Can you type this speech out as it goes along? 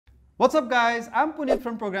What's up guys, I'm Puneet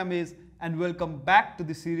from Programiz and welcome back to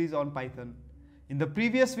the series on Python. In the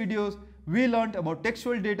previous videos, we learned about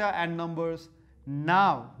textual data and numbers.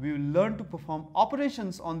 Now we will learn to perform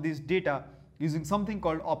operations on this data using something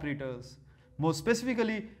called operators. More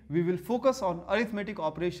specifically, we will focus on arithmetic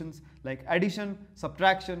operations like addition,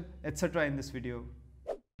 subtraction, etc. in this video.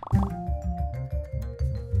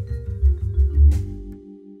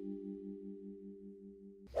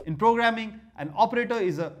 In programming, an operator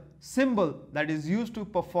is a symbol that is used to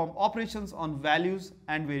perform operations on values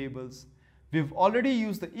and variables. We've already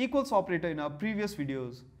used the equals operator in our previous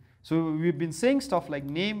videos. So we've been saying stuff like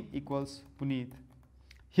name equals Puneet.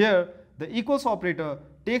 Here, the equals operator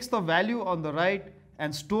takes the value on the right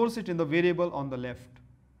and stores it in the variable on the left.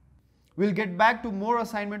 We'll get back to more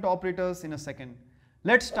assignment operators in a second.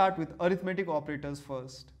 Let's start with arithmetic operators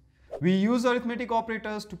first. We use arithmetic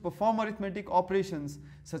operators to perform arithmetic operations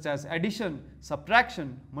such as addition,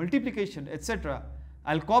 subtraction, multiplication, etc.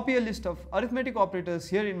 I'll copy a list of arithmetic operators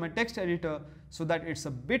here in my text editor so that it's a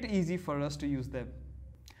bit easy for us to use them.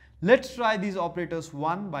 Let's try these operators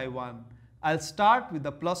one by one. I'll start with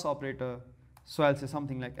the plus operator. So I'll say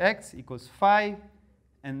something like x equals 5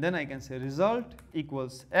 and then I can say result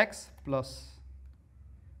equals x plus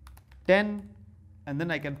 10 and then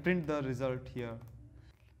I can print the result here.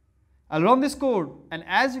 I'll run this code and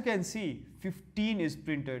as you can see 15 is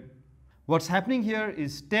printed. What's happening here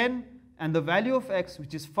is 10 and the value of x,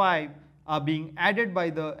 which is 5, are being added by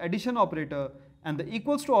the addition operator and the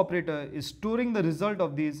equals to operator is storing the result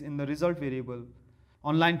of these in the result variable.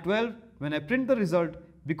 On line 12, when I print the result,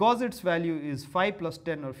 because its value is 5 plus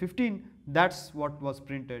 10 or 15, that's what was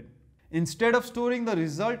printed. Instead of storing the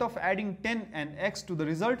result of adding 10 and x to the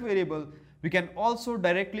result variable, we can also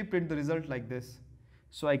directly print the result like this.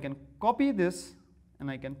 So I can copy this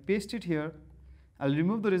and I can paste it here. I'll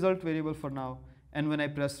remove the result variable for now, and when I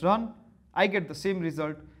press run, I get the same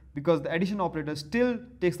result because the addition operator still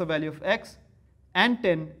takes the value of x and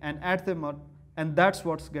 10 and adds them up, and that's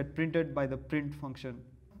what's get printed by the print function.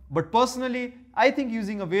 But personally, I think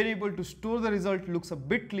using a variable to store the result looks a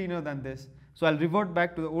bit cleaner than this. So I'll revert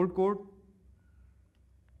back to the old code.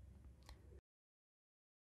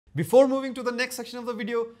 Before moving to the next section of the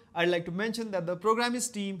video, I'd like to mention that the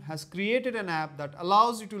Programiz team has created an app that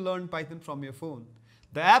allows you to learn Python from your phone.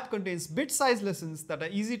 The app contains bit-sized lessons that are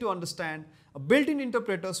easy to understand, a built-in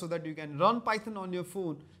interpreter so that you can run Python on your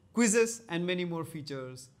phone, quizzes, and many more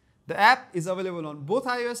features. The app is available on both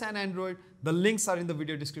iOS and Android. The links are in the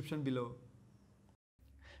video description below.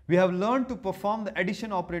 We have learned to perform the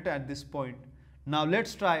addition operator at this point. Now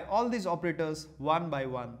let's try all these operators one by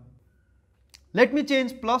one. Let me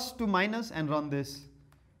change plus to minus and run this.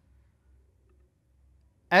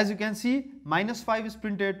 As you can see, minus 5 is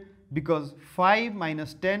printed because 5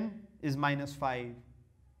 minus 10 is minus 5.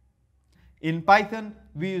 In Python,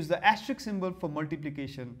 we use the asterisk symbol for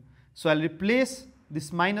multiplication. So I'll replace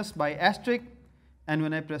this minus by asterisk, and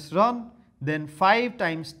when I press run, then 5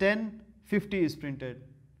 times 10, 50 is printed.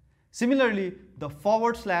 Similarly, the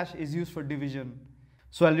forward slash is used for division.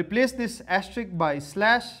 So I'll replace this asterisk by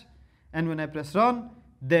slash, and when I press run,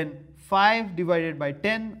 then 5 divided by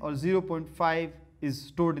 10 or 0.5 is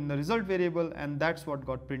stored in the result variable, and that's what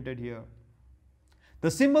got printed here.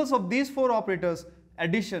 The symbols of these four operators,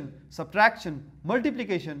 addition, subtraction,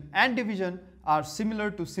 multiplication, and division, are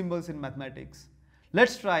similar to symbols in mathematics.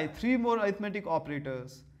 Let's try 3 more arithmetic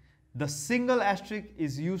operators. The single asterisk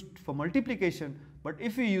is used for multiplication, but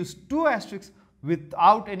if we use 2 asterisks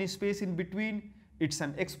without any space in between, it's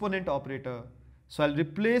an exponent operator. So I'll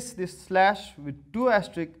replace this slash with 2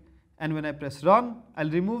 asterisks, and when I press run, I'll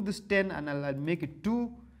remove this 10 and I'll make it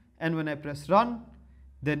 2, and when I press run,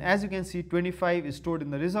 then as you can see 25 is stored in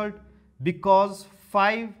the result because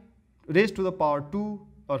 5 raised to the power 2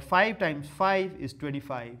 or 5 times 5 is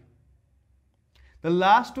 25. The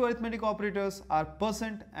last 2 arithmetic operators are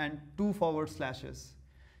percent and 2 forward slashes.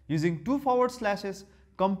 Using 2 forward slashes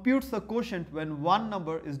computes the quotient when one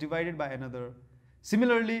number is divided by another.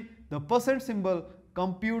 Similarly, the percent symbol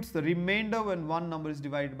computes the remainder when one number is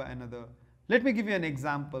divided by another. Let me give you an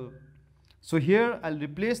example. So here I'll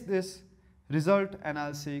replace this result and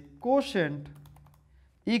I'll say quotient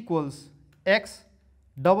equals x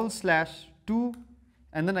double slash 2,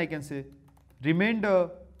 and then I can say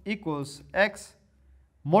remainder equals x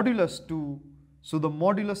modulus 2. So the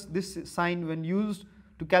modulus, this sign when used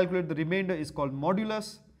to calculate the remainder is called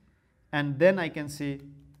modulus, and then I can say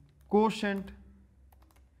quotient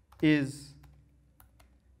is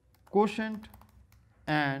quotient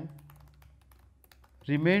and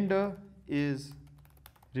remainder is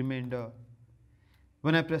remainder.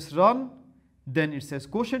 When I press run, then it says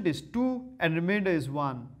quotient is 2 and remainder is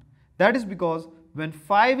 1. That is because when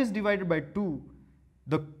 5 is divided by 2,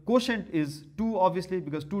 the quotient is 2 obviously,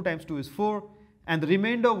 because 2 times 2 is 4, and the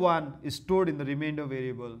remainder 1 is stored in the remainder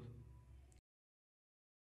variable.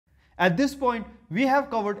 At this point, we have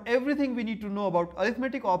covered everything we need to know about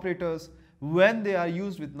arithmetic operators when they are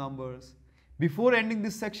used with numbers. Before ending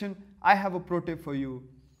this section, I have a pro tip for you.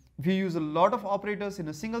 If you use a lot of operators in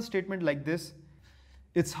a single statement like this,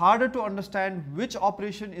 it's harder to understand which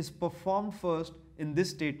operation is performed first in this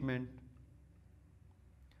statement.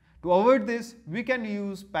 To avoid this, we can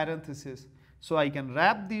use parentheses. So I can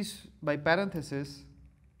wrap these by parentheses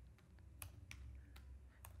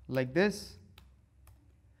like this,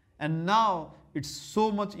 and now it's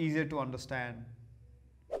so much easier to understand.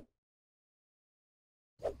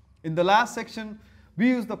 In the last section, we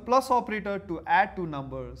use the plus operator to add two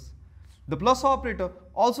numbers. The plus operator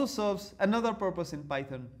also serves another purpose in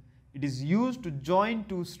Python. It is used to join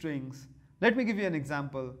two strings. Let me give you an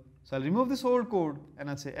example. So I'll remove this old code and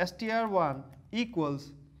I'll say str1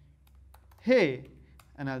 equals hey,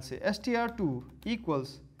 and I'll say str2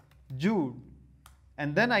 equals Jude,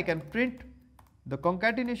 and then I can print the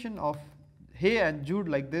concatenation of hey and Jude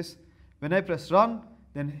like this. When I press run,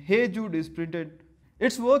 then hey Jude is printed.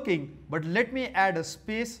 It's working, but let me add a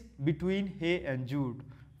space between hey and Jude.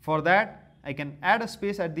 For that, I can add a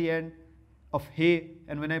space at the end of hey,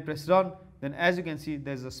 and when I press run, then as you can see,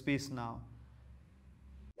 there's a space now.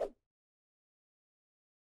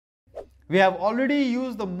 We have already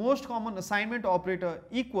used the most common assignment operator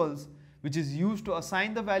equals, which is used to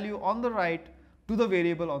assign the value on the right to the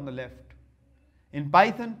variable on the left. In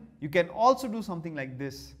Python, you can also do something like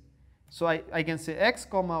this. So I can say x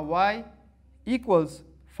comma y equals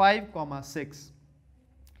 5 comma 6.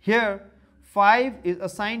 Here 5 is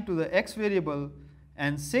assigned to the x variable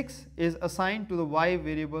and 6 is assigned to the y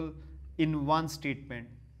variable in one statement.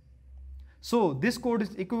 So this code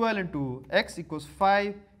is equivalent to x equals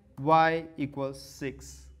 5, y equals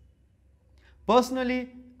 6. Personally,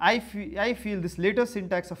 I feel this later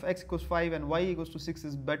syntax of x equals 5 and y equals to 6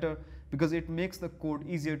 is better because it makes the code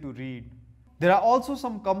easier to read. There are also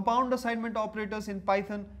some compound assignment operators in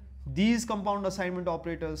Python. These compound assignment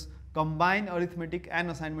operators combine arithmetic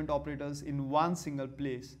and assignment operators in one single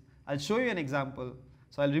place. I'll show you an example.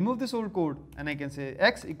 So I'll remove this old code and I can say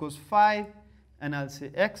x equals 5 and I'll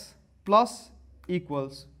say x plus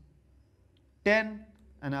equals 10,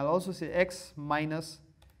 and I'll also say x minus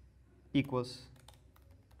equals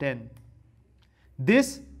 10.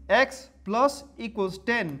 This x plus equals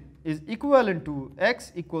 10 is equivalent to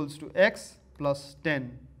x equals to x plus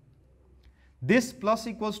 10. This plus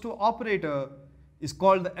equals to operator is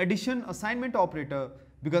called the addition assignment operator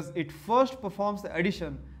because it first performs the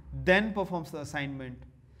addition, then performs the assignment.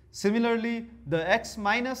 Similarly, the x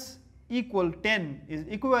minus equal 10 is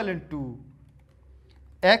equivalent to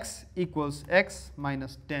x equals x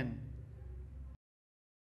minus 10.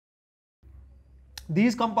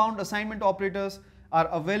 These compound assignment operators are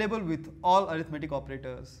available with all arithmetic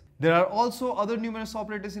operators. There are also other numerous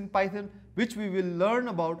operators in Python which we will learn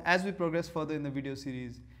about as we progress further in the video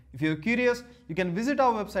series. If you are curious, you can visit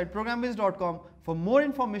our website programiz.com for more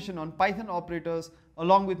information on Python operators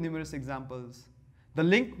along with numerous examples. The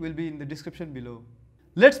link will be in the description below.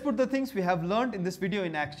 Let's put the things we have learned in this video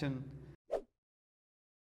in action.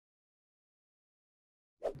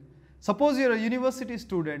 Suppose you're a university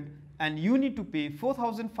student and you need to pay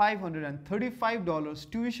 $4,535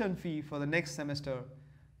 tuition fee for the next semester.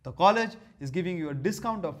 The college is giving you a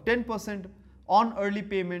discount of 10% on early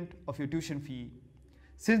payment of your tuition fee.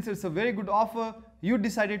 Since it's a very good offer, you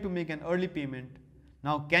decided to make an early payment.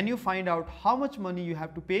 Now, can you find out how much money you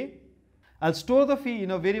have to pay? I'll store the fee in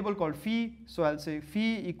a variable called fee. So I'll say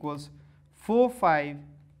fee equals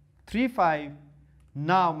 4535.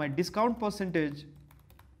 Now my discount percentage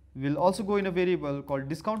will also go in a variable called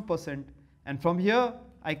discount percent, and from here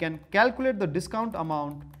I can calculate the discount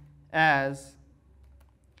amount as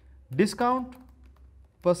discount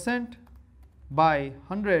percent by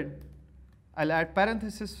 100. I'll add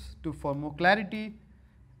parenthesis for more clarity,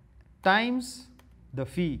 times the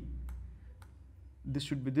fee. This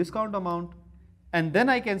should be discount amount, and then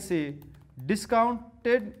I can say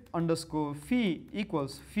discounted underscore fee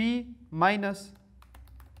equals fee minus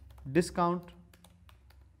discount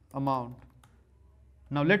amount.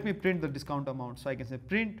 Now let me print the discount amount. So I can say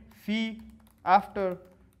print fee after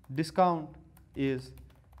discount is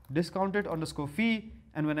discounted underscore fee,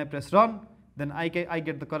 and when I press run, then I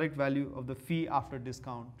get the correct value of the fee after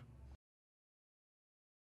discount.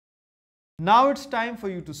 Now it's time for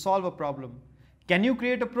you to solve a problem. Can you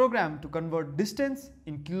create a program to convert distance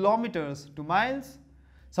in kilometers to miles?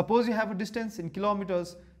 Suppose you have a distance in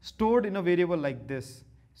kilometers stored in a variable like this.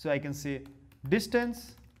 So I can say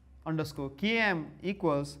distance underscore km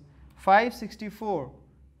equals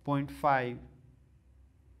 564.5.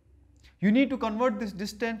 You need to convert this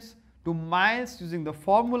distance to miles using the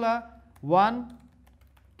formula 1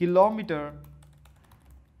 kilometer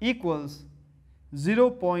equals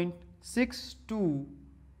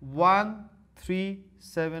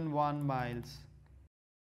 0.621371 miles.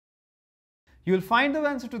 You will find the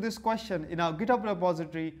answer to this question in our GitHub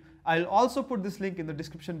repository. I will also put this link in the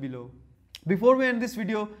description below. Before we end this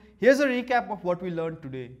video, here's a recap of what we learned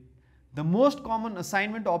today. The most common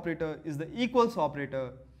assignment operator is the equals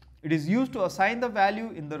operator. It is used to assign the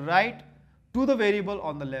value in the right to the variable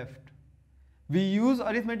on the left. We use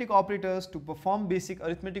arithmetic operators to perform basic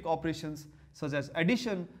arithmetic operations such as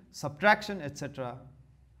addition, subtraction, etc.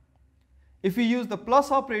 If we use the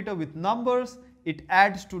plus operator with numbers, it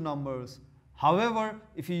adds two numbers. However,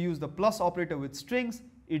 if you use the plus operator with strings,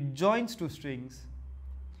 it joins two strings.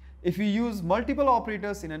 If we use multiple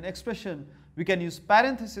operators in an expression, we can use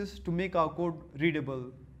parentheses to make our code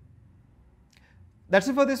readable. That's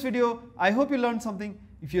it for this video. I hope you learned something.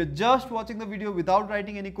 If you're just watching the video without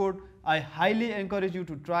writing any code, I highly encourage you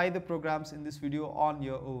to try the programs in this video on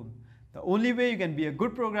your own. The only way you can be a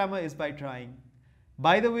good programmer is by trying.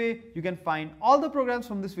 By the way, you can find all the programs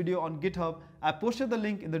from this video on GitHub. I posted the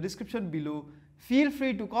link in the description below. Feel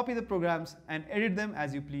free to copy the programs and edit them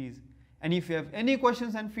as you please. And if you have any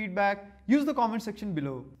questions and feedback, use the comment section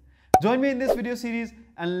below. Join me in this video series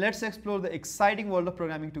and let's explore the exciting world of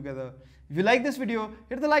programming together. If you like this video,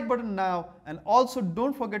 hit the like button now, and also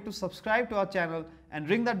don't forget to subscribe to our channel and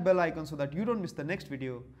ring that bell icon so that you don't miss the next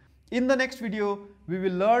video. In the next video, we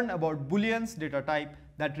will learn about booleans data type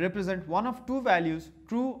that represent one of two values,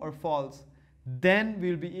 true or false. Then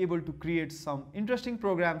we will be able to create some interesting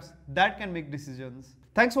programs that can make decisions.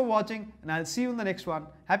 Thanks for watching, and I'll see you in the next one.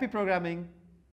 Happy programming!